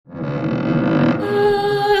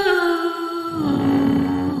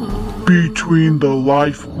Between the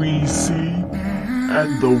life we see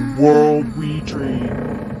and the world we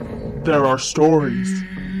dream, there are stories.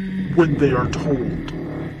 When they are told,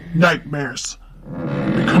 nightmares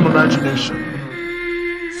become imagination.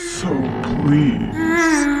 So please.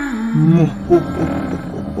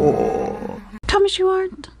 Thomas, you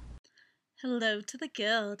aren't. Hello to the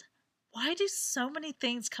guild. Why do so many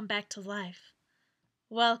things come back to life?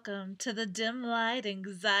 Welcome to the Dim Light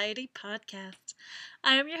Anxiety Podcast.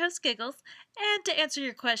 I am your host, Giggles, and to answer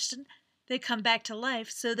your question, they come back to life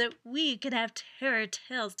so that we can have terror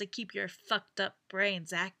tales to keep your fucked up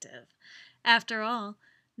brains active. After all,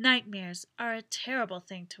 nightmares are a terrible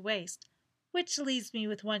thing to waste, which leaves me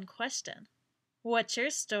with one question. What's your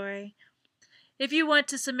story? If you want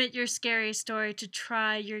to submit your scary story to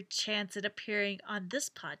try your chance at appearing on this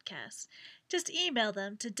podcast, just email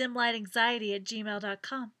them to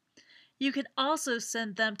dimlightanxiety@gmail.com. You can also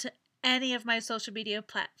send them to any of my social media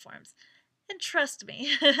platforms. And trust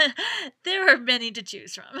me, there are many to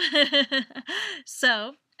choose from.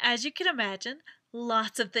 So, as you can imagine,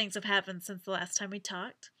 lots of things have happened since the last time we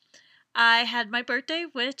talked. I had my birthday,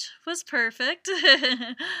 which was perfect.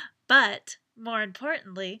 But, more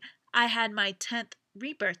importantly, I had my 10th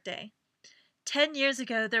rebirthday. 10 years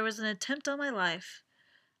ago, there was an attempt on my life.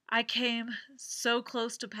 I came so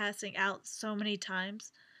close to passing out so many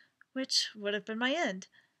times, which would have been my end.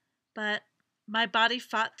 But my body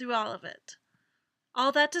fought through all of it.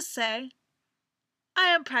 All that to say, I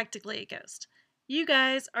am practically a ghost. You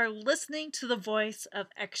guys are listening to the voice of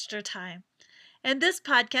Extra Time. And this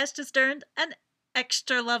podcast just earned an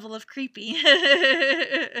extra level of creepy.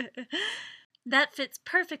 That fits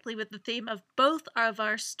perfectly with the theme of both of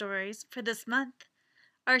our stories for this month.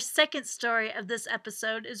 Our second story of this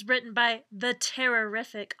episode is written by the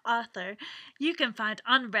Terrorific author. You can find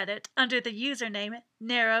on Reddit under the username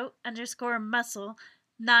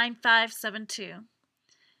narrow_muscle9572.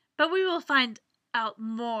 But we will find out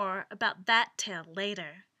more about that tale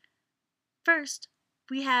later. First,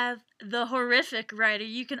 we have the horrific writer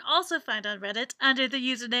you can also find on Reddit under the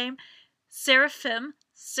username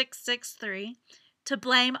Seraphim663 to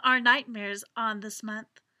blame our nightmares on this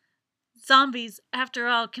month. Zombies, after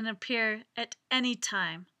all, can appear at any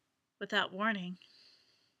time without warning.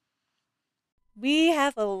 We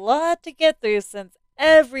have a lot to get through since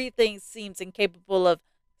everything seems incapable of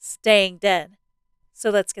staying dead.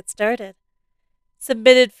 So let's get started.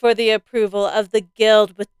 Submitted for the approval of the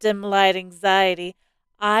Guild with Dim Light Anxiety,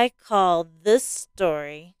 I call this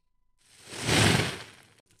story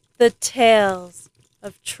The Tales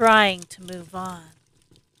of Trying to Move On.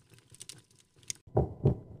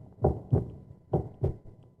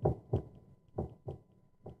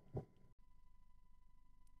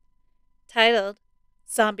 Titled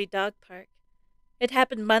Zombie Dog Park. It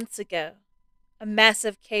happened months ago. A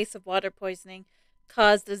massive case of water poisoning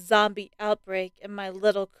caused a zombie outbreak in my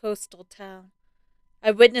little coastal town.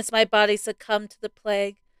 I witnessed my body succumb to the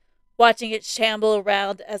plague, watching it shamble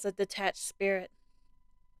around as a detached spirit.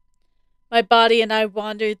 My body and I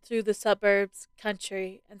wandered through the suburbs,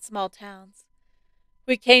 country, and small towns.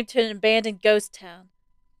 We came to an abandoned ghost town.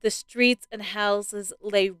 The streets and houses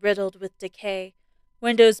lay riddled with decay,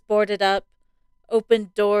 windows boarded up,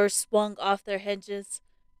 open doors swung off their hinges,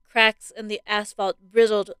 cracks in the asphalt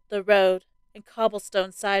riddled the road, and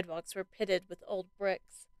cobblestone sidewalks were pitted with old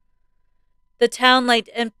bricks. The town lay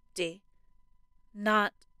empty,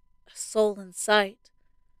 not a soul in sight.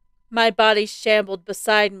 My body shambled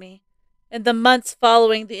beside me. In the months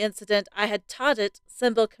following the incident, I had taught it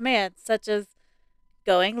simple commands such as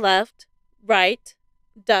going left, right,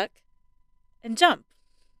 duck, and jump.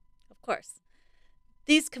 Of course.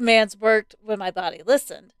 These commands worked when my body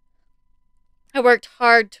listened. I worked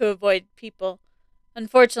hard to avoid people.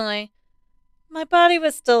 Unfortunately, my body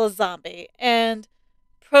was still a zombie and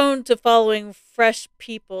prone to following fresh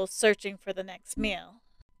people searching for the next meal.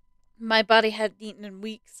 My body hadn't eaten in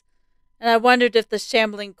weeks, and I wondered if the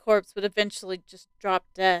shambling corpse would eventually just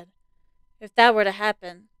drop dead. If that were to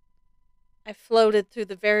happen, I floated through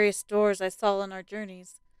the various doors I saw on our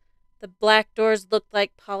journeys. The black doors looked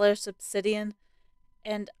like polished obsidian,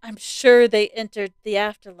 and I'm sure they entered the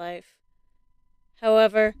afterlife.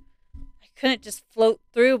 However, I couldn't just float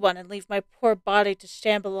through one and leave my poor body to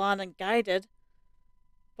shamble on unguided.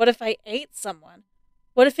 What if I ate someone?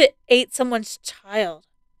 What if it ate someone's child?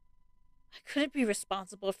 I couldn't be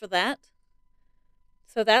responsible for that.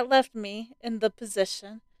 So that left me in the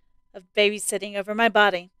position of babysitting over my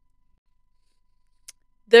body.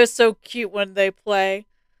 "They're so cute when they play,"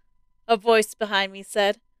 a voice behind me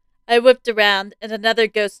said. I whipped around, and another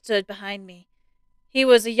ghost stood behind me. He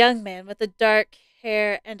was a young man with dark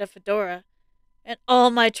hair and a fedora. In all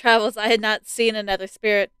my travels, I had not seen another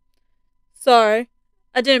spirit. Sorry,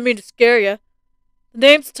 I didn't mean to scare you. The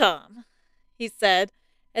name's Tom, he said,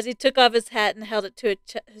 as he took off his hat and held it to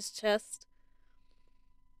his chest.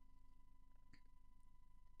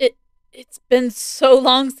 It's been so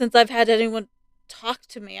long since I've had anyone talk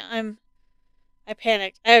to me. I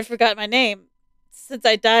panicked. I had forgotten my name. Since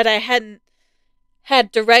I died, I hadn't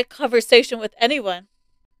had direct conversation with anyone.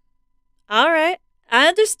 All right, I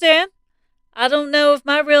understand. I don't know if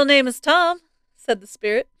my real name is Tom, said the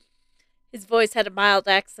spirit. His voice had a mild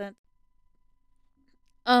accent.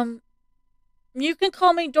 You can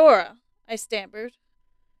call me Dora, I stammered.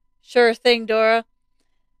 Sure thing, Dora.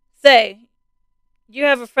 Say, you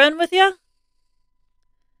have a friend with you?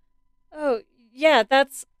 Oh, yeah,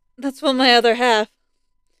 that's from my other half.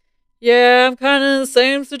 Yeah, I'm kind of in the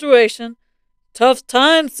same situation. Tough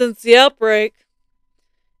times since the outbreak.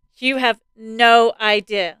 You have no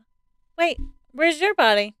idea. Wait, where's your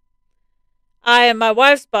body? I and my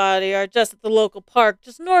wife's body are just at the local park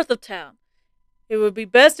just north of town. It would be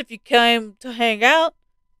best if you came to hang out.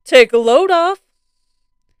 Take a load off.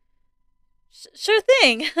 Sure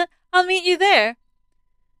thing. I'll meet you there.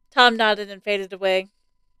 Tom nodded and faded away.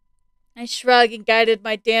 I shrugged and guided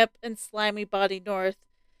my damp and slimy body north.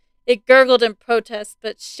 It gurgled in protest,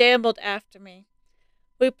 but shambled after me.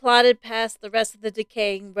 We plodded past the rest of the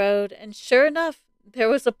decaying road, and sure enough, there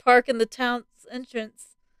was a park in the town's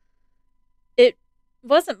entrance. It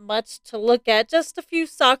wasn't much to look at, just a few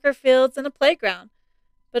soccer fields and a playground,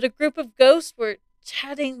 but a group of ghosts were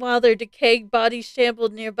chatting while their decaying bodies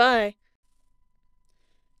shambled nearby.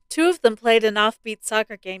 Two of them played an offbeat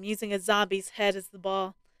soccer game using a zombie's head as the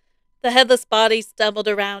ball. The headless body stumbled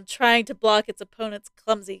around, trying to block its opponent's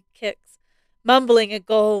clumsy kicks, mumbling a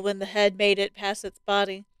goal when the head made it past its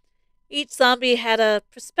body. Each zombie had a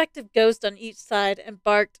prospective ghost on each side and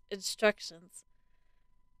barked instructions.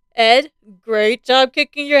 Ed, great job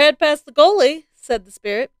kicking your head past the goalie, said the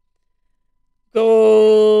spirit.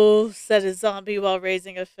 Goal, said a zombie while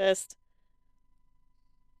raising a fist.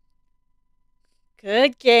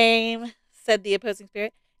 Good game, said the opposing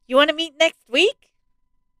spirit. You want to meet next week?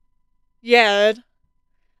 Yeah, Ed.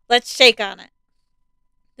 Let's shake on it.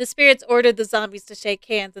 The spirits ordered the zombies to shake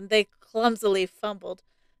hands, and they clumsily fumbled.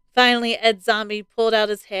 Finally, Ed Zombie pulled out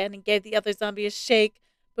his hand and gave the other zombie a shake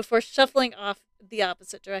before shuffling off the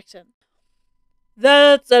opposite direction.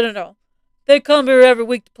 I don't know. They come here every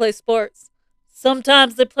week to play sports.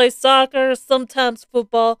 Sometimes they play soccer, sometimes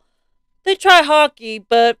football. They try hockey,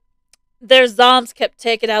 but their zombs kept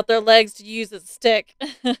taking out their legs to use as a stick.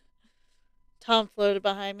 Tom floated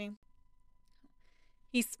behind me.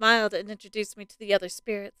 He smiled and introduced me to the other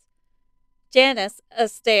spirits. Janice, a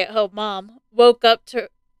stay-at-home mom, woke up to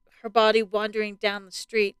her body wandering down the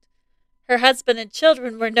street. Her husband and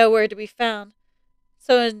children were nowhere to be found,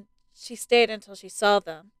 so she stayed until she saw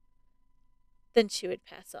them. Then she would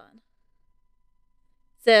pass on.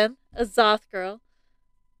 Zim, a Zoth girl,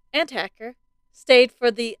 and Hacker, stayed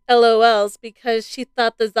for the LOLs because she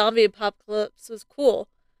thought the zombie apocalypse was cool.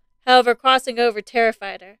 However, crossing over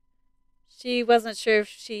terrified her. She wasn't sure if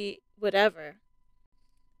she would ever.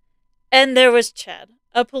 And there was Chad,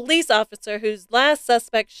 a police officer whose last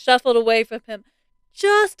suspect shuffled away from him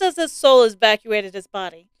just as his soul evacuated his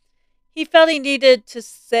body. He felt he needed to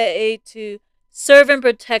serve and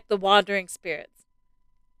protect the wandering spirits,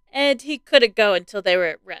 and he couldn't go until they were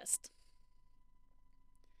at rest.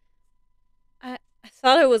 I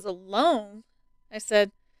thought I was alone, I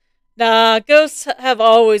said. Nah, ghosts have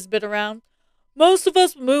always been around. Most of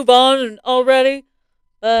us move on already,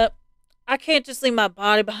 but I can't just leave my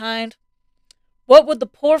body behind. What would the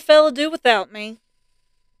poor fella do without me?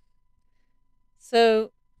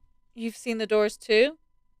 So, you've seen the doors too?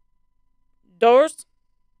 Doors?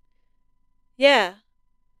 Yeah.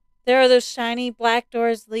 There are those shiny black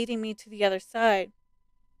doors leading me to the other side.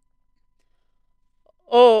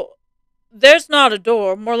 Oh, there's not a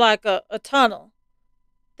door, more like a tunnel.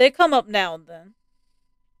 They come up now and then.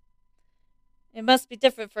 It must be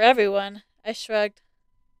different for everyone, I shrugged.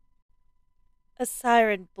 A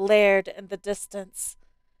siren blared in the distance.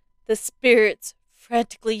 The spirits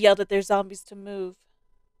frantically yelled at their zombies to move.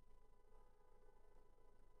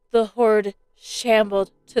 The horde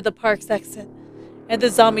shambled to the park's exit, and the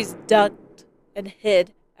zombies ducked and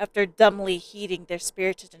hid after dumbly heeding their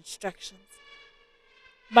spirited instructions.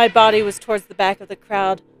 My body was towards the back of the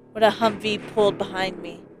crowd when a Humvee pulled behind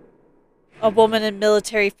me. A woman in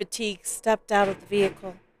military fatigue stepped out of the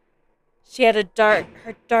vehicle. She had her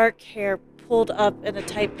dark hair pulled up in a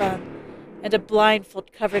tight bun, and a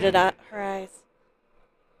blindfold covered her eyes.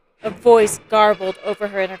 A voice garbled over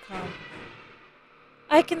her intercom.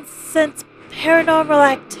 I can sense Paranormal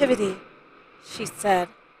activity, she said.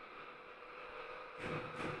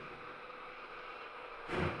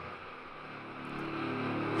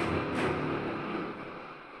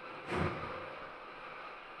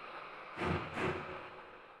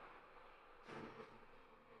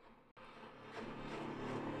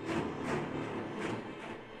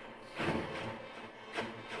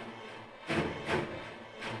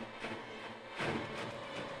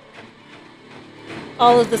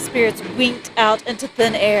 All of the spirits winked out into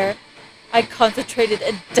thin air. I concentrated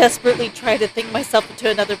and desperately tried to think myself into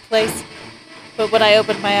another place. But when I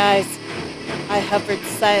opened my eyes, I hovered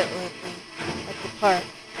silently at the park.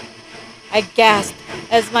 I gasped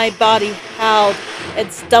as my body howled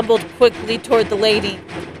and stumbled quickly toward the lady.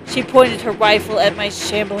 She pointed her rifle at my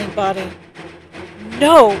shambling body.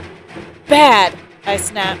 No! Bad! I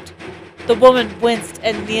snapped. The woman winced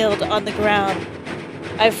and kneeled on the ground.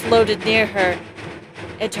 I floated near her,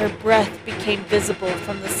 and her breath became visible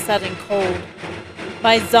from the sudden cold.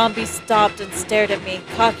 My zombie stopped and stared at me,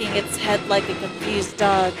 cocking its head like a confused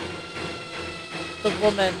dog. The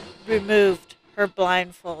woman removed her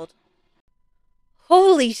blindfold.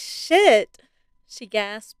 Holy shit, she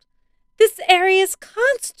gasped. This area is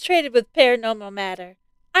concentrated with paranormal matter.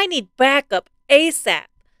 I need backup ASAP.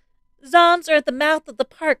 Zombs are at the mouth of the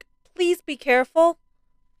park. Please be careful.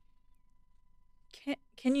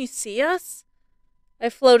 Can you see us? I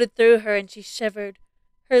floated through her and she shivered.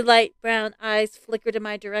 Her light brown eyes flickered in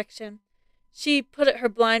my direction. She put her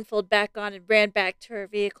blindfold back on and ran back to her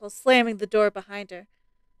vehicle, slamming the door behind her.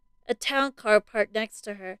 A town car parked next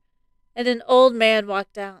to her, and an old man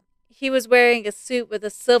walked out. He was wearing a suit with a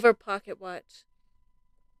silver pocket watch.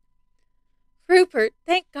 Rupert,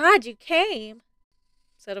 thank God you came,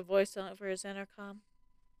 said a voice over his intercom.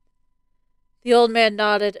 The old man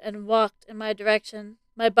nodded and walked in my direction.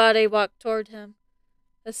 My body walked toward him,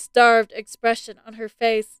 a starved expression on her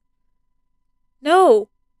face. No!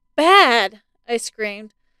 Bad! I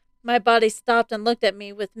screamed. My body stopped and looked at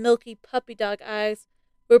me with milky puppy dog eyes.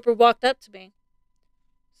 Rupert walked up to me.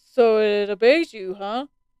 So it obeys you, huh?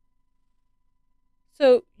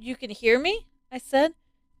 So you can hear me? I said.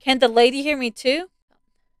 Can the lady hear me too?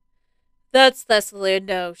 That's Thessaly,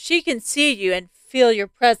 no. She can see you and feel your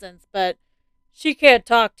presence, but she can't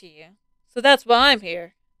talk to you. So that's why I'm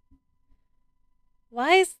here.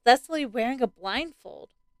 Why is Thessaly wearing a blindfold?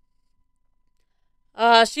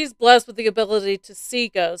 She's blessed with the ability to see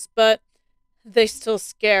ghosts, but they still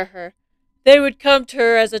scare her. They would come to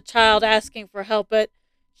her as a child asking for help, but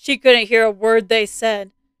she couldn't hear a word they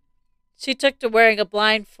said. She took to wearing a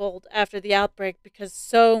blindfold after the outbreak because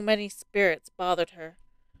so many spirits bothered her.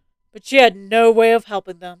 But she had no way of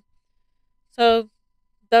helping them. So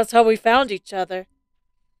that's how we found each other.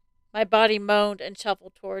 My body moaned and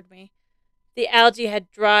shuffled toward me. The algae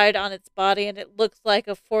had dried on its body, and it looked like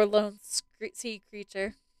a forlorn sea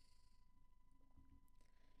creature.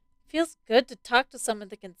 Feels good to talk to someone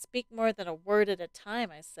that can speak more than a word at a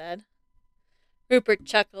time, I said. Rupert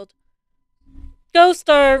chuckled. Ghosts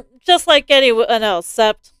are just like anyone else,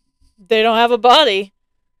 except they don't have a body.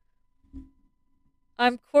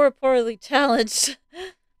 I'm corporeally challenged.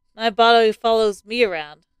 My body follows me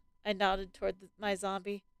around. I nodded toward my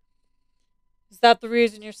zombie. Is that the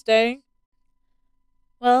reason you're staying?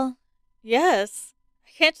 Well, yes. I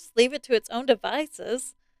can't just leave it to its own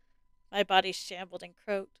devices. My body shambled and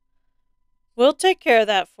croaked. We'll take care of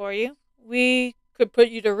that for you. We could put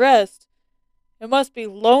you to rest. It must be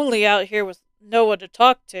lonely out here with no one to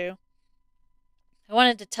talk to. I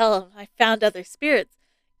wanted to tell him I found other spirits,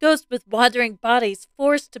 ghosts with wandering bodies,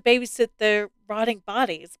 forced to babysit their rotting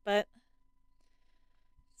bodies, but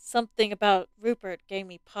something about Rupert gave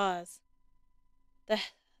me pause.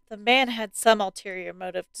 The man had some ulterior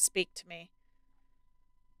motive to speak to me.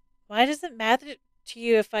 Why does it matter to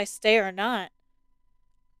you if I stay or not?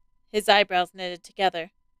 His eyebrows knitted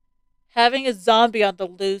together. Having a zombie on the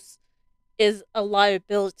loose is a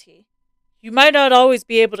liability. You might not always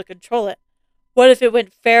be able to control it. What if it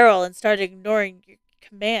went feral and started ignoring your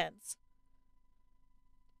commands?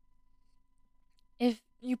 If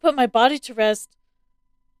you put my body to rest,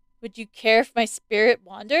 would you care if my spirit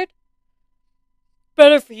wandered?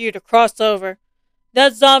 Better for you to cross over.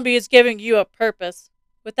 That zombie is giving you a purpose.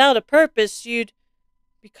 Without a purpose, you'd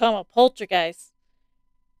become a poltergeist.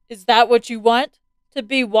 Is that what you want? To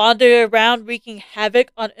be wandering around wreaking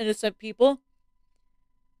havoc on innocent people?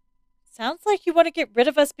 Sounds like you want to get rid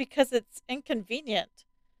of us because it's inconvenient.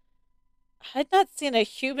 I'd not seen a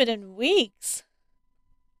human in weeks.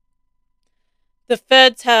 The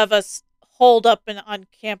feds have us holed up on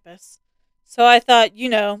campus. So I thought,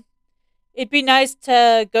 it'd be nice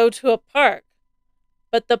to go to a park.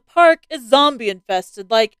 but the park is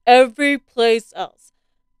zombie-infested like every place else.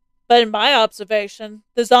 But in my observation,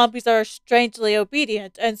 the zombies are strangely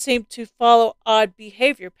obedient and seem to follow odd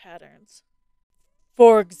behavior patterns.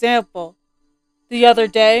 For example, the other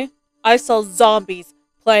day, I saw zombies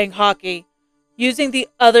playing hockey, using the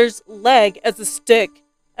other's leg as a stick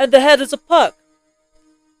and the head as a puck.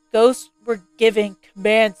 Ghosts were giving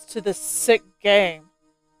commands to the sick game.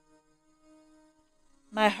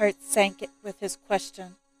 My heart sank with his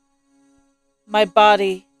question. My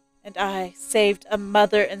body and I saved a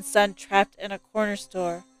mother and son trapped in a corner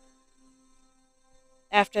store.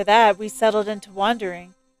 After that, we settled into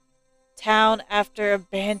wandering, town after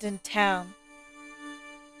abandoned town.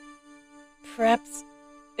 Perhaps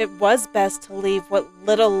it was best to leave what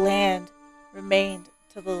little land remained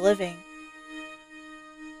to the living.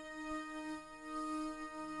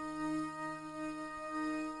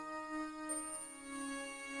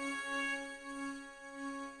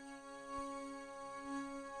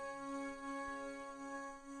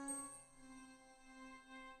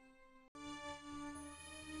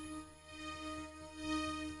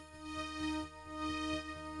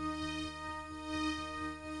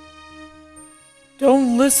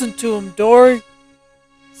 Don't listen to him, Dory,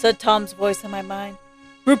 said Tom's voice in my mind.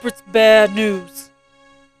 Rupert's bad news.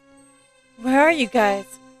 Where are you guys?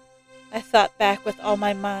 I thought back with all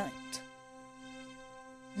my might.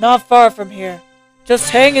 Not far from here.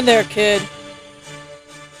 Just hang in there, kid.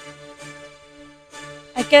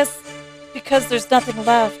 I guess because there's nothing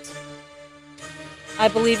left. I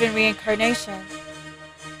believe in reincarnation.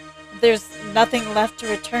 There's nothing left to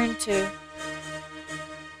return to.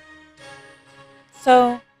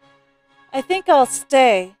 So, I think I'll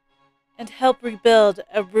stay and help rebuild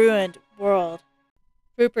a ruined world.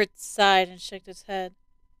 Rupert sighed and shook his head.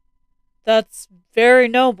 That's very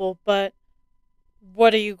noble, but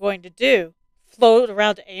what are you going to do? Float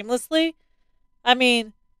around aimlessly? I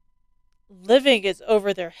mean, living is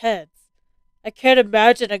over their heads. I can't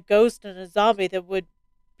imagine a ghost and a zombie that would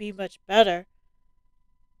be much better.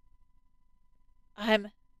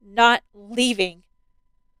 I'm not leaving.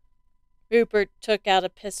 Rupert took out a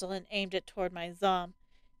pistol and aimed it toward my zom.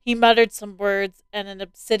 He muttered some words, and an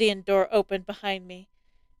obsidian door opened behind me.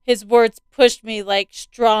 His words pushed me like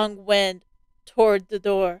strong wind toward the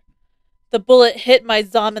door. The bullet hit my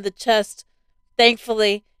zom in the chest.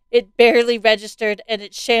 Thankfully, it barely registered, and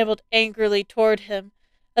it shambled angrily toward him.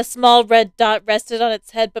 A small red dot rested on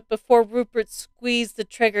its head, but before Rupert squeezed the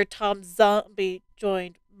trigger, Tom's zombie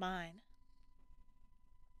joined mine,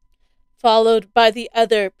 followed by the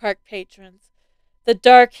other park patrons. The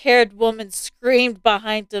dark-haired woman screamed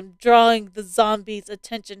behind him, drawing the zombie's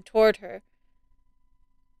attention toward her.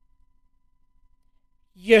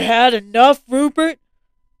 You had enough, Rupert?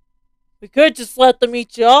 We could just let them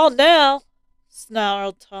eat you all now,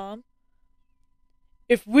 snarled Tom.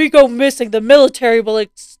 If we go missing, the military will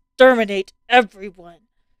exterminate everyone.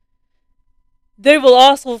 They will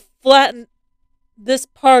also flatten this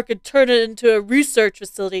park and turn it into a research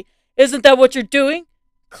facility. Isn't that what you're doing?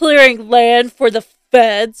 Clearing land for the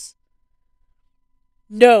feds?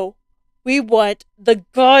 No, we want the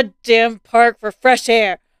goddamn park for fresh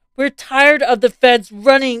air. We're tired of the feds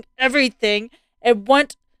running everything and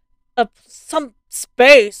want some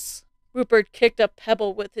space. Rupert kicked a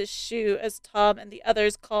pebble with his shoe as Tom and the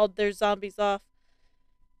others called their zombies off.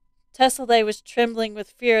 Tesselae was trembling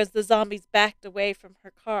with fear as the zombies backed away from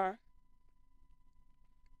her car.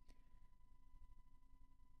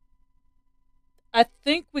 I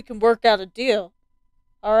think we can work out a deal.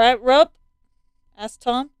 All right, Rupp? Asked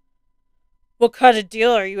Tom. What kind of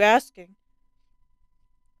deal are you asking?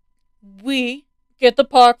 We get the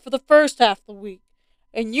park for the first half of the week,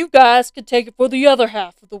 and you guys can take it for the other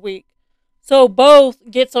half of the week. So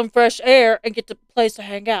both get some fresh air and get a place to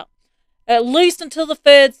hang out. At least until the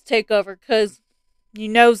feds take over, 'cause you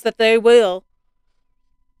knows that they will.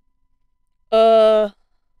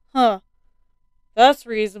 That's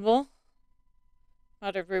reasonable,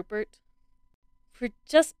 muttered Rupert. We're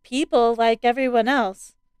just people like everyone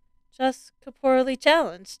else, just corporally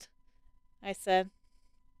challenged, I said.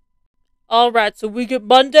 All right, so we get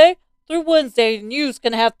Monday through Wednesday, and yous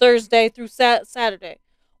can have Thursday through Saturday.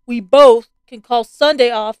 We both can call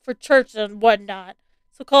Sunday off for church and whatnot,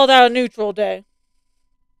 so call that a neutral day.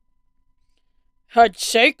 I'd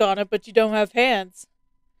shake on it, but you don't have hands.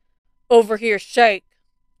 Over here, shake,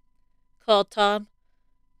 called Tom,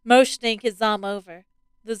 motioning his zom over.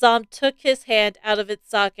 The zom took his hand out of its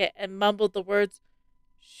socket and mumbled the words,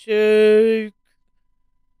 shake.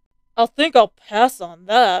 I think I'll pass on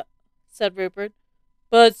that, said Rupert,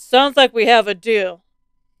 but it sounds like we have a deal.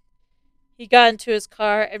 He got into his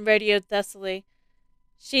car and radioed Thessaly.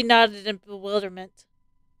 She nodded in bewilderment.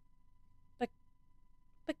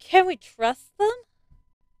 But can we trust them?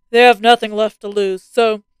 They have nothing left to lose,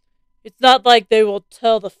 so it's not like they will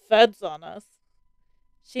tell the feds on us.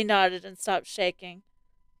 She nodded and stopped shaking.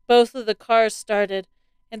 Both of the cars started,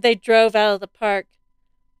 and they drove out of the park.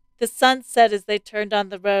 The sun set as they turned on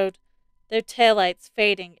the road, their taillights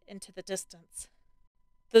fading into the distance.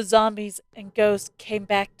 The zombies and ghosts came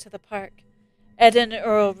back to the park. Ed and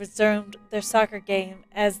Earl resumed their soccer game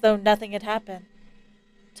as though nothing had happened.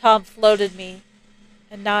 Tom floated me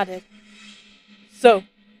and nodded. So,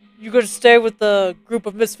 you gonna stay with the group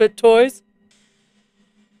of misfit toys?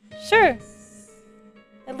 Sure.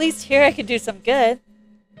 At least here I could do some good.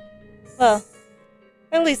 Well,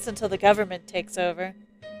 at least until the government takes over.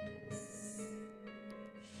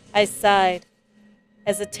 I sighed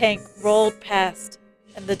as a tank rolled past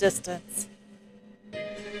in the distance.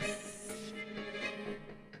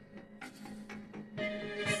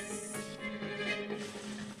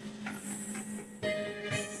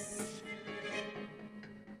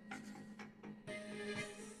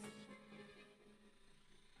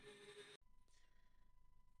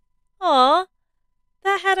 Aw,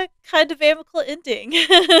 that had a kind of amicable ending.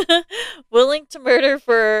 Willing to murder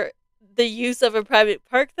for the use of a private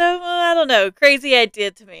park, though? Well, I don't know. Crazy idea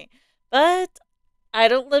to me. But I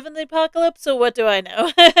don't live in the apocalypse, so what do I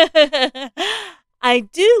know? I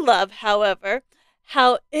do love, however,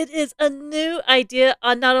 how it is a new idea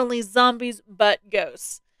on not only zombies, but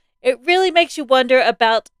ghosts. It really makes you wonder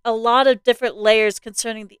about a lot of different layers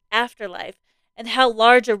concerning the afterlife and how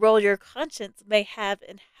large a role your conscience may have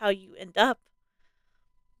in how you end up.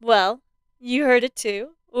 Well, you heard it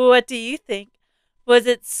too. What do you think? Was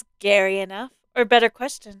it scary enough? Or better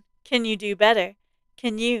question, can you do better?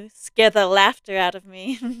 Can you scare the laughter out of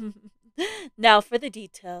me? Now for the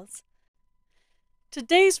details.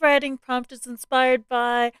 Today's writing prompt is inspired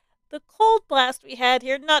by the cold blast we had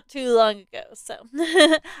here not too long ago, so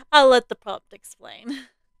I'll let the prompt explain.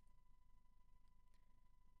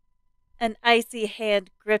 An icy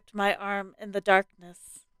hand gripped my arm in the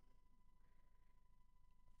darkness.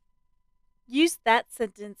 Use that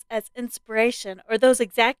sentence as inspiration or those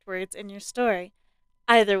exact words in your story.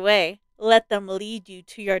 Either way, let them lead you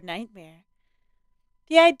to your nightmare.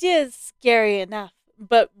 The idea is scary enough,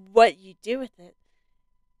 but what you do with it,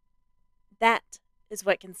 that is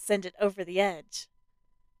what can send it over the edge.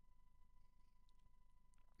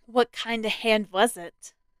 What kind of hand was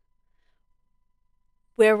it?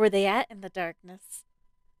 Where were they at in the darkness?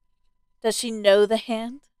 Does she know the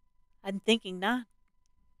hand? I'm thinking not.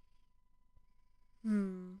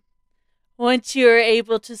 Once you are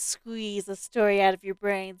able to squeeze a story out of your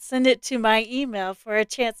brain, send it to my email for a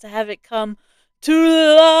chance to have it come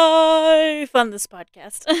to life on this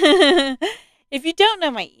podcast. If you don't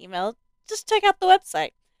know my email, just check out the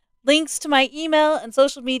website. Links to my email and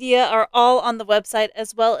social media are all on the website,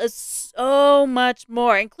 as well as so much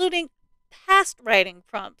more, including past writing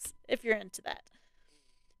prompts, if you're into that.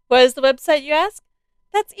 What is the website, you ask?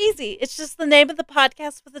 That's easy. It's just the name of the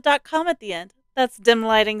podcast with a .com at the end. That's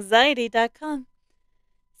dimlightanxiety.com.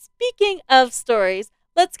 Speaking of stories,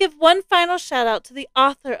 let's give one final shout out to the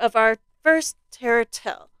author of our first Terror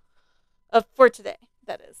Tale. For today,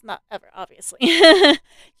 that is, not ever, obviously.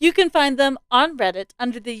 You can find them on Reddit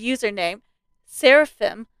under the username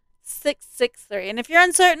Seraphim663. And if you're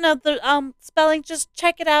uncertain of the spelling, just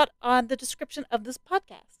check it out on the description of this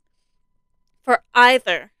podcast. For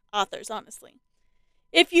either authors, honestly.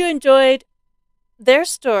 If you enjoyed their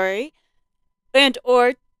story and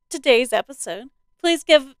or today's episode, please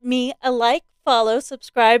give me a like, follow,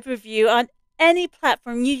 subscribe, review on any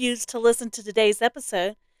platform you use to listen to today's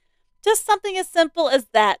episode. Just something as simple as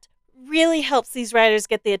that really helps these writers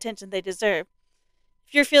get the attention they deserve.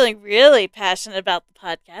 If you're feeling really passionate about the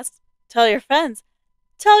podcast, tell your friends.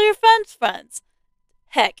 Tell your friends' friends.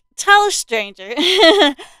 Heck, tell a stranger.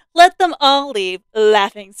 Let them all leave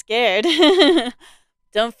laughing scared.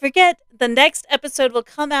 Don't forget, the next episode will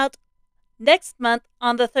come out next month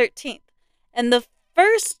on the 13th. And the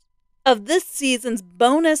first of this season's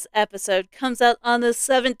bonus episode comes out on the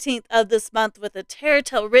 17th of this month with a terror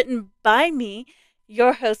tale written by me,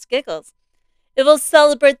 your host Giggles. It will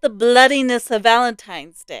celebrate the bloodiness of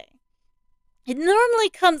Valentine's Day. It normally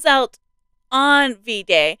comes out on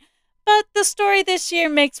V-Day, but the story this year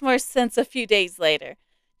makes more sense a few days later.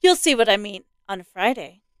 You'll see what I mean on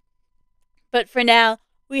Friday. But for now,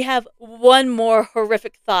 we have one more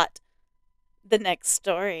horrific thought. The next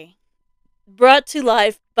story. Brought to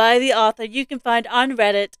life by the author you can find on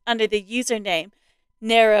Reddit under the username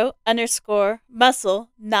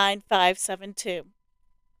narrow_muscle9572.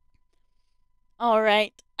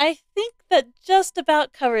 Alright, I think that just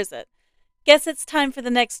about covers it. Guess it's time for the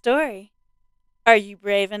next story. Are you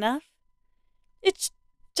brave enough? It's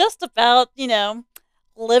just about,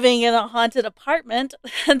 living in a haunted apartment.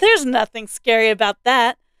 There's nothing scary about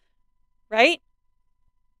that, right?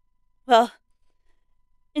 Well,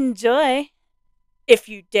 enjoy, if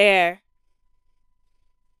you dare.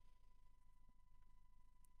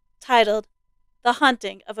 Titled, The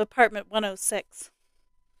Haunting of Apartment 106.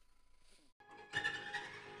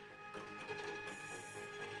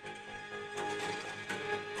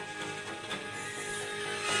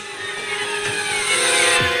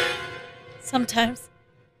 Sometimes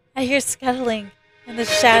I hear scuttling in the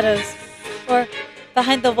shadows or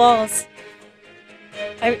behind the walls.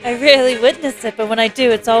 I rarely witness it, but when I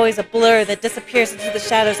do, it's always a blur that disappears into the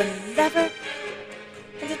shadows and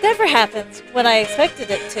it never happens when I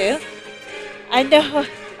expected it to. I know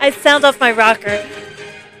I sound off my rocker,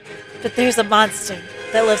 but there's a monster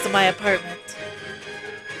that lives in my apartment.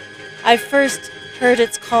 I first heard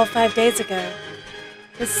its call 5 days ago.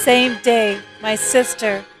 The same day my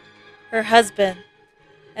sister, her husband,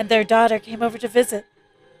 and their daughter came over to visit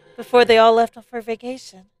before they all left for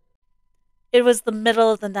vacation. It was the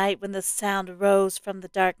middle of the night when the sound rose from the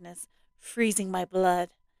darkness, freezing my blood.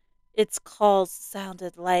 Its calls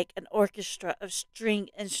sounded like an orchestra of string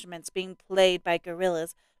instruments being played by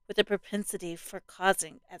gorillas with a propensity for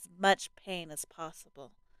causing as much pain as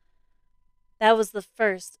possible. That was the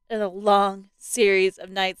first in a long series of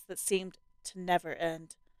nights that seemed to never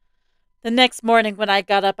end. The next morning when I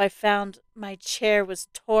got up, I found my chair was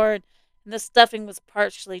torn and the stuffing was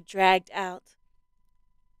partially dragged out.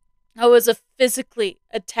 I was physically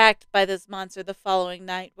attacked by this monster the following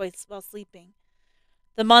night while sleeping.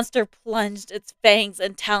 The monster plunged its fangs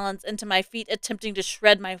and talons into my feet, attempting to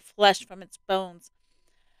shred my flesh from its bones.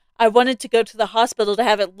 I wanted to go to the hospital to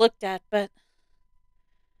have it looked at, but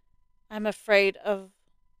I'm afraid of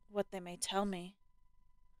what they may tell me.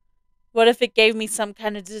 What if it gave me some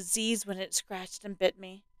kind of disease when it scratched and bit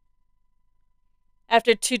me?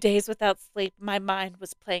 After 2 days without sleep, my mind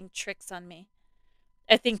was playing tricks on me.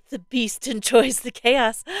 I think the beast enjoys the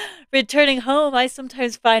chaos. Returning home, I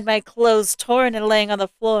sometimes find my clothes torn and laying on the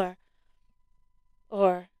floor.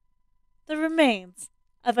 Or the remains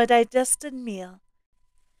of a digested meal.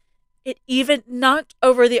 It even knocked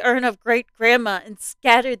over the urn of great-grandma and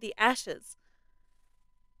scattered the ashes.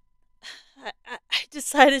 I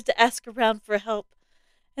decided to ask around for help,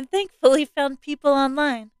 and thankfully found people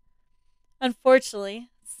online. Unfortunately,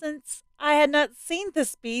 since I had not seen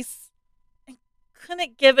this beast and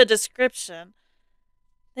couldn't give a description,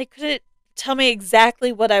 they couldn't tell me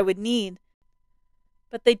exactly what I would need.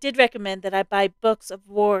 But they did recommend that I buy books of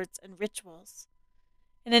wards and rituals.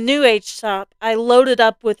 In a New Age shop, I loaded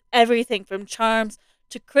up with everything from charms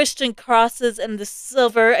to Christian crosses and the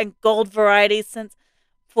silver and gold varieties, since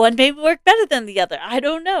one may work better than the other. I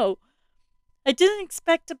don't know. I didn't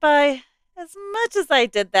expect to buy as much as I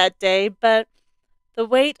did that day, but the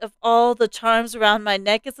weight of all the charms around my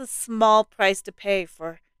neck is a small price to pay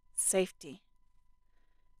for safety.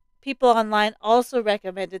 People online also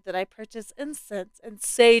recommended that I purchase incense and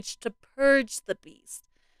sage to purge the beast.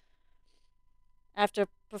 After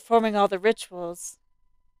performing all the rituals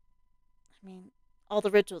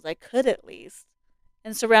I could at least,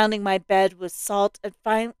 and surrounding my bed with salt, and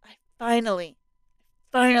I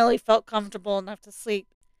finally felt comfortable enough to sleep.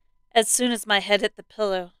 As soon as my head hit the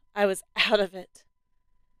pillow, I was out of it.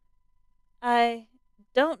 I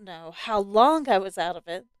don't know how long I was out of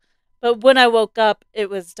it, but when I woke up, it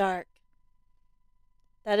was dark.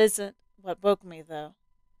 That isn't what woke me, though.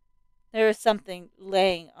 There was something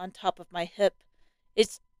laying on top of my hip.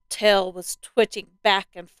 Its tail was twitching back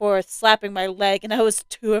and forth, slapping my leg, and I was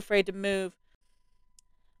too afraid to move.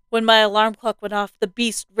 When my alarm clock went off, the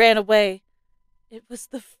beast ran away. It was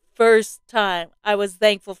the first time I was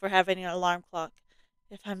thankful for having an alarm clock,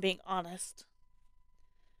 if I'm being honest.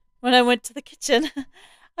 When I went to the kitchen,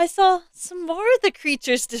 I saw some more of the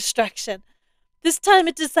creature's destruction. This time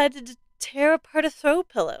it decided to tear apart a throw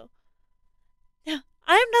pillow. Now,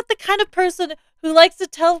 I am not the kind of person who likes to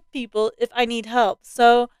tell people if I need help,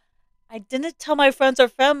 so I didn't tell my friends or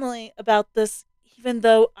family about this, even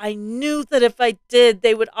though I knew that if I did,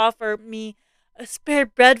 they would offer me a spare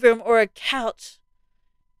bedroom or a couch.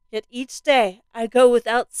 Yet each day I go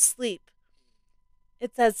without sleep.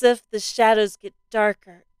 It's as if the shadows get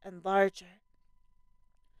darker and larger.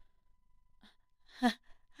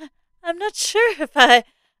 I'm not sure if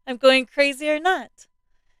I'm going crazy or not.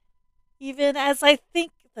 Even as I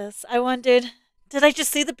think this, I wondered, did I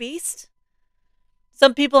just see the beast?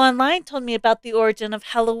 Some people online told me about the origin of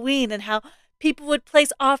Halloween and how People would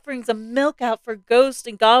place offerings of milk out for ghosts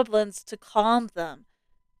and goblins to calm them.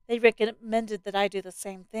 They recommended that I do the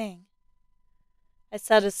same thing. I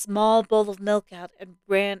set a small bowl of milk out and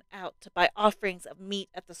ran out to buy offerings of meat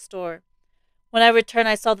at the store. When I returned,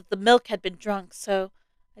 I saw that the milk had been drunk, so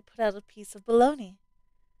I put out a piece of bologna.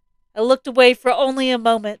 I looked away for only a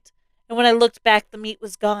moment, and when I looked back, the meat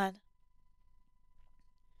was gone.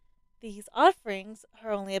 These offerings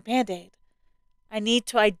are only a band-aid. I need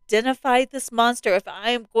to identify this monster if I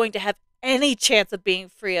am going to have any chance of being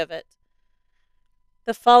free of it.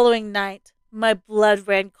 The following night, my blood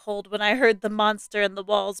ran cold when I heard the monster in the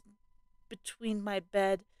walls between my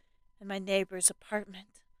bed and my neighbor's apartment.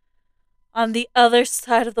 On the other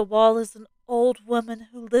side of the wall is an old woman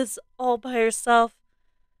who lives all by herself.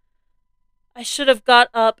 I should have got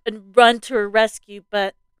up and run to her rescue,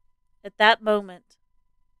 but at that moment,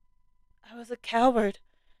 I was a coward,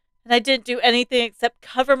 and I didn't do anything except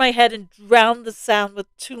cover my head and drown the sound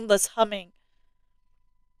with tuneless humming.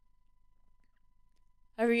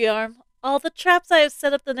 I rearm all the traps I have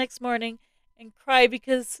set up the next morning and cry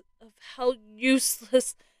because of how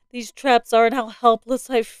useless these traps are and how helpless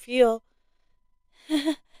I feel.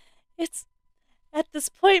 It's at this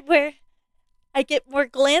point where I get more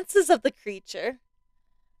glances of the creature.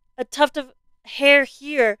 A tuft of hair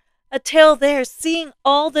here, a tail there. Seeing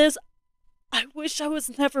all this, I wish I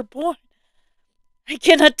was never born. I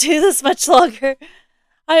cannot do this much longer.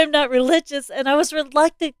 I am not religious, and I was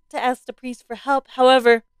reluctant to ask the priest for help.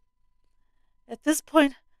 However, at this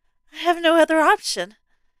point, I have no other option.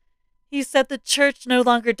 He said the church no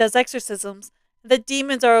longer does exorcisms, and that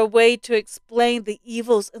demons are a way to explain the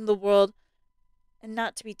evils in the world and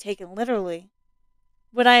not to be taken literally.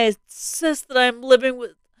 When I insist that I am living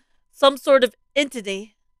with some sort of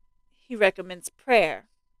entity, he recommends prayer.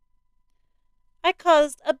 I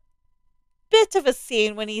caused a bit of a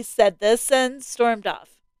scene when he said this and stormed off.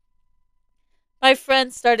 My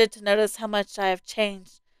friends started to notice how much I have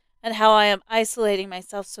changed and how I am isolating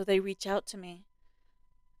myself, so they reach out to me.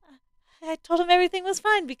 I told them everything was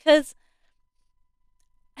fine because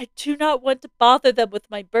I do not want to bother them with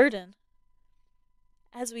my burden.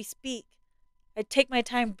 As we speak, I take my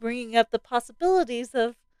time bringing up the possibilities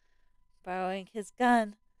of borrowing his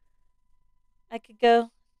gun. I could go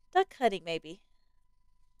duck hunting, maybe.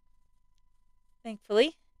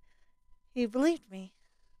 Thankfully, he believed me.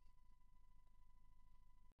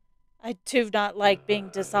 I do not like being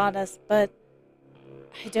dishonest, but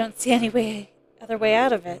I don't see any other way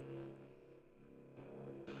out of it.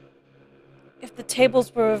 If the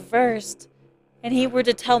tables were reversed and he were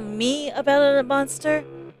to tell me about a monster,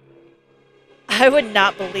 I would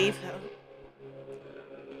not believe him.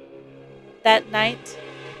 That night,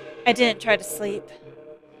 I didn't try to sleep.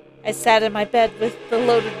 I sat in my bed with the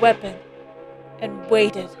loaded weapon and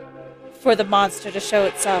waited for the monster to show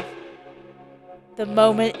itself. The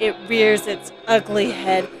moment it rears its ugly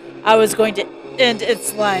head, I was going to end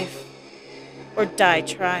its life or die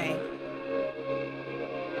trying.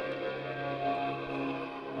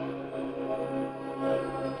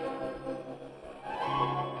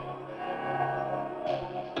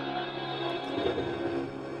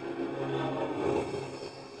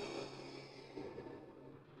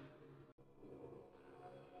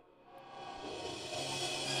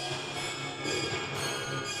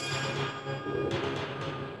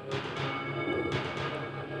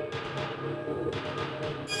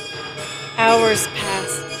 Hours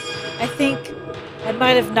pass. I think I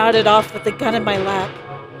might have nodded off with the gun in my lap.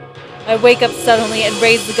 I wake up suddenly and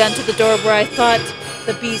raise the gun to the door where I thought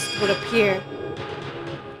the beast would appear.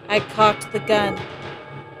 I cocked the gun,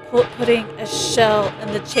 putting a shell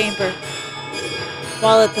in the chamber,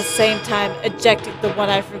 while at the same time ejecting the one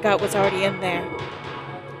I forgot was already in there.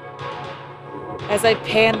 As I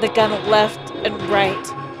panned the gun left and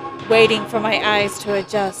right, waiting for my eyes to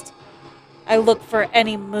adjust, I look for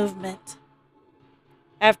any movement.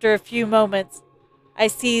 After a few moments, I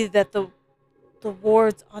see that the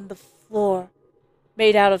wards on the floor,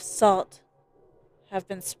 made out of salt, have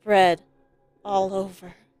been spread all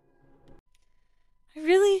over. I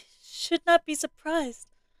really should not be surprised.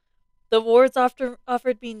 The wards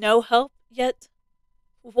offered me no help, yet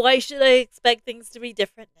why should I expect things to be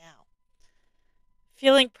different now?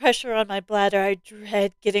 Feeling pressure on my bladder, I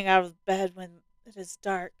dread getting out of bed when it is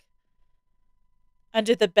dark.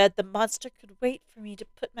 Under the bed, the monster could wait for me to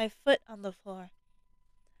put my foot on the floor.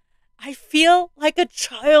 I feel like a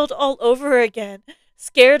child all over again,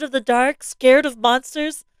 scared of the dark, scared of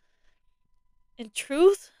monsters. In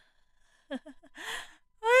truth, I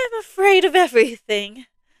am afraid of everything.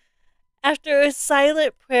 After a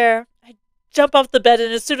silent prayer, I jump off the bed,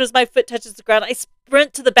 and as soon as my foot touches the ground, I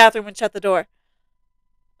sprint to the bathroom and shut the door.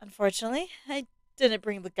 Unfortunately, I didn't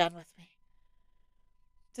bring the gun with me.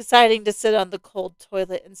 Deciding to sit on the cold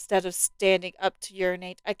toilet instead of standing up to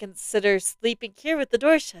urinate, I consider sleeping here with the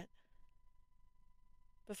door shut.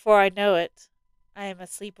 Before I know it, I am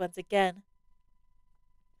asleep once again.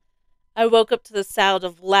 I woke up to the sound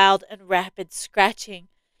of loud and rapid scratching.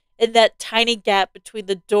 In that tiny gap between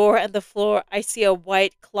the door and the floor, I see a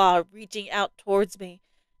white claw reaching out towards me.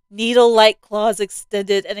 Needle-like claws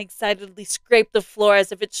extended and excitedly scrape the floor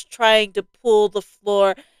as if it's trying to pull the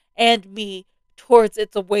floor and me towards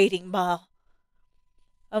its awaiting maw.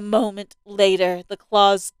 A moment later, the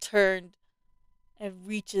claws turned and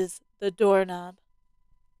reaches the doorknob.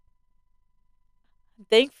 I'm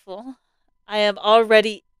thankful I am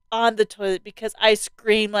already on the toilet because I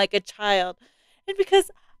scream like a child, and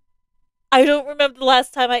because I don't remember the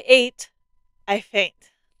last time I ate, I faint.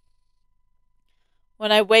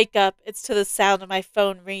 When I wake up, it's to the sound of my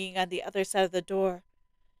phone ringing on the other side of the door.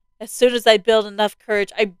 As soon as I build enough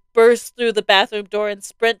courage, I burst through the bathroom door and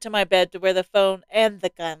sprint to my bed to where the phone and the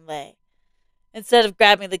gun lay. Instead of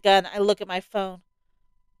grabbing the gun, I look at my phone.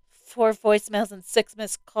 4 voicemails and 6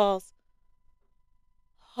 missed calls,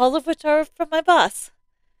 all of which are from my boss.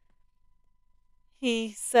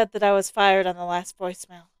 He said that I was fired on the last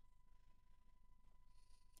voicemail.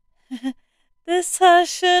 This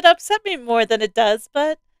should upset me more than it does,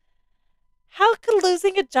 but how could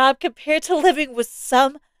losing a job compare to living with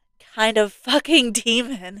some kind of fucking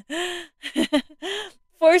demon?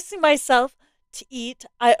 Forcing myself to eat,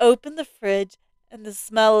 I open the fridge, and the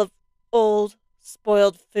smell of old,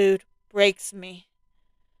 spoiled food breaks me.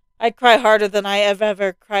 I cry harder than I have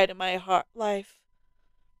ever cried in my life.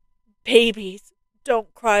 Babies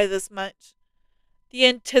don't cry this much. The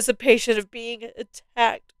anticipation of being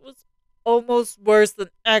attacked was almost worse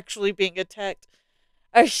than actually being attacked.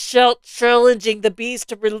 I shout, challenging the beast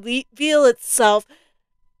to reveal itself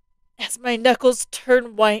as my knuckles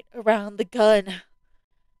turn white around the gun.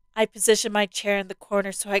 I position my chair in the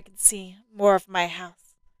corner so I can see more of my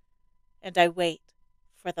house, and I wait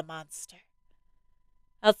for the monster.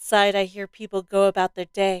 Outside, I hear people go about their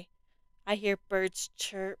day. I hear birds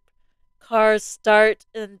chirp, cars start,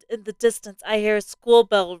 and in the distance, I hear a school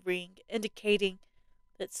bell ring, indicating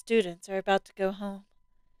that students are about to go home.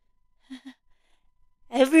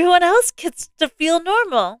 Everyone else gets to feel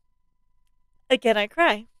normal. Again, I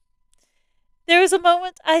cry. There was a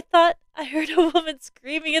moment I thought I heard a woman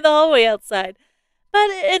screaming in the hallway outside,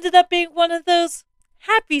 but it ended up being one of those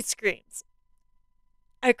happy screams.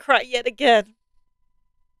 I cry yet again.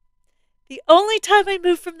 The only time I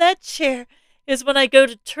move from that chair is when I go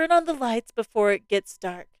to turn on the lights before it gets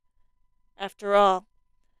dark. After all,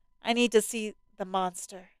 I need to see the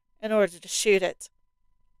monster in order to shoot it.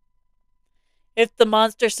 If the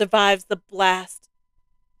monster survives the blast,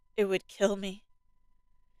 it would kill me.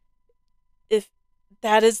 If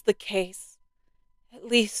that is the case, at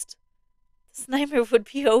least this nightmare would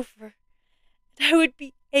be over, and I would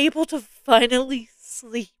be able to finally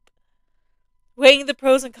sleep. Weighing the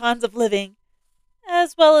pros and cons of living,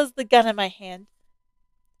 as well as the gun in my hand,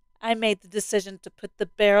 I made the decision to put the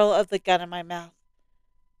barrel of the gun in my mouth.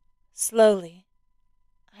 Slowly,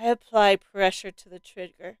 I apply pressure to the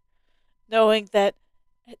trigger, knowing that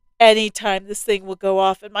at any time this thing will go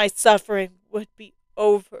off and my suffering would be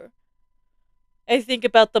over. I think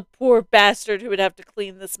about the poor bastard who would have to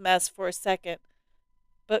clean this mess for a second,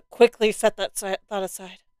 but quickly set that thought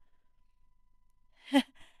aside.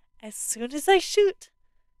 As soon as I shoot,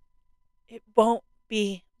 it won't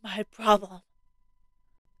be my problem.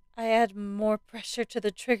 I add more pressure to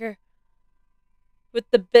the trigger with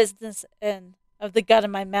the business end of the gun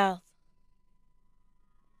in my mouth.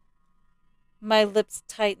 My lips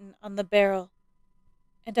tighten on the barrel,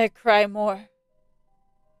 and I cry more,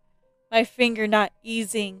 my finger not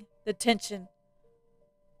easing the tension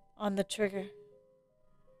on the trigger.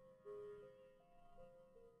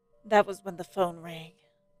 That was when the phone rang.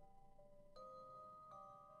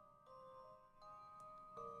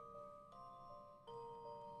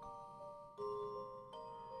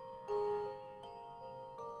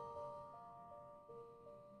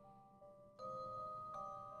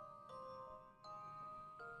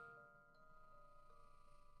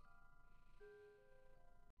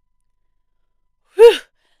 Whew.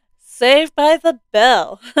 Saved by the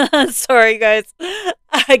bell. Sorry, guys.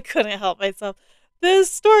 I couldn't help myself.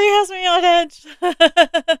 This story has me on edge.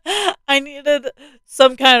 I needed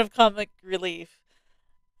some kind of comic relief.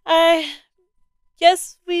 I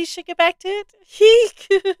guess we should get back to it.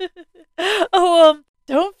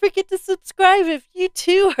 Don't forget to subscribe if you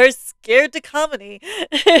too are scared to comedy.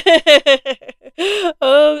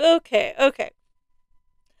 Oh, okay.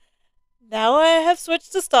 have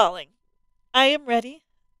switched to stalling. I am ready,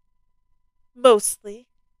 mostly,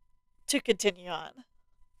 to continue on.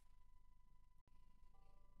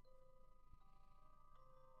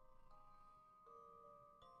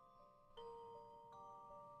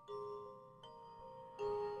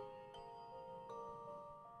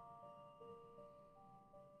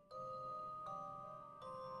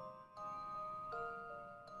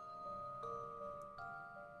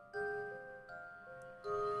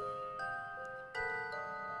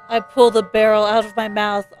 I pull the barrel out of my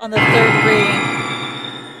mouth on the third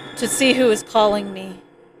ring to see who is calling me.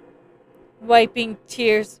 Wiping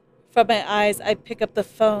tears from my eyes, I pick up the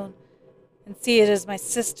phone and see it is my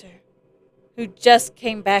sister, who just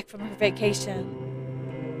came back from her vacation.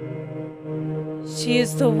 She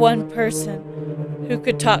is the one person who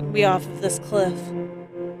could talk me off of this cliff.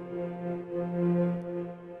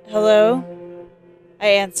 Hello? I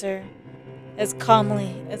answer, as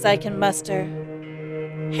calmly as I can muster.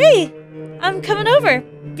 Hey, I'm coming over.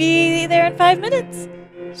 Be there in 5 minutes,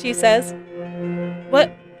 she says. What?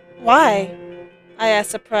 Why? I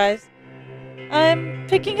ask, surprised. I'm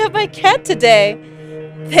picking up my cat today.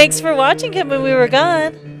 Thanks for watching him when we were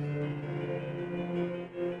gone.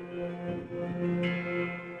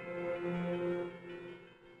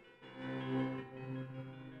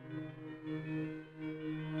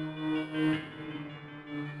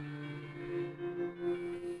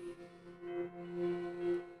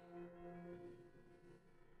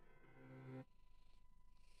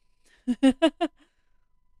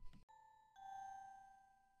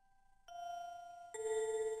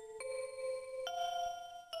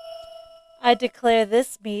 I declare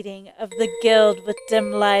this meeting of the Guild with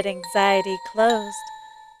Dim Light Anxiety closed.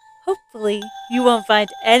 Hopefully, you won't find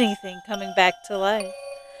anything coming back to life.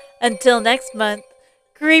 Until next month,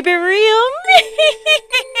 keep it real.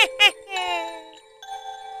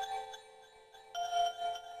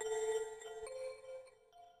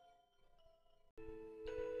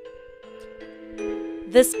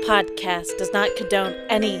 This podcast does not condone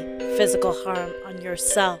any physical harm on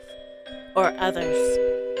yourself or others.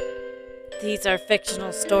 These are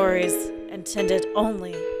fictional stories intended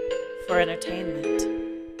only for entertainment.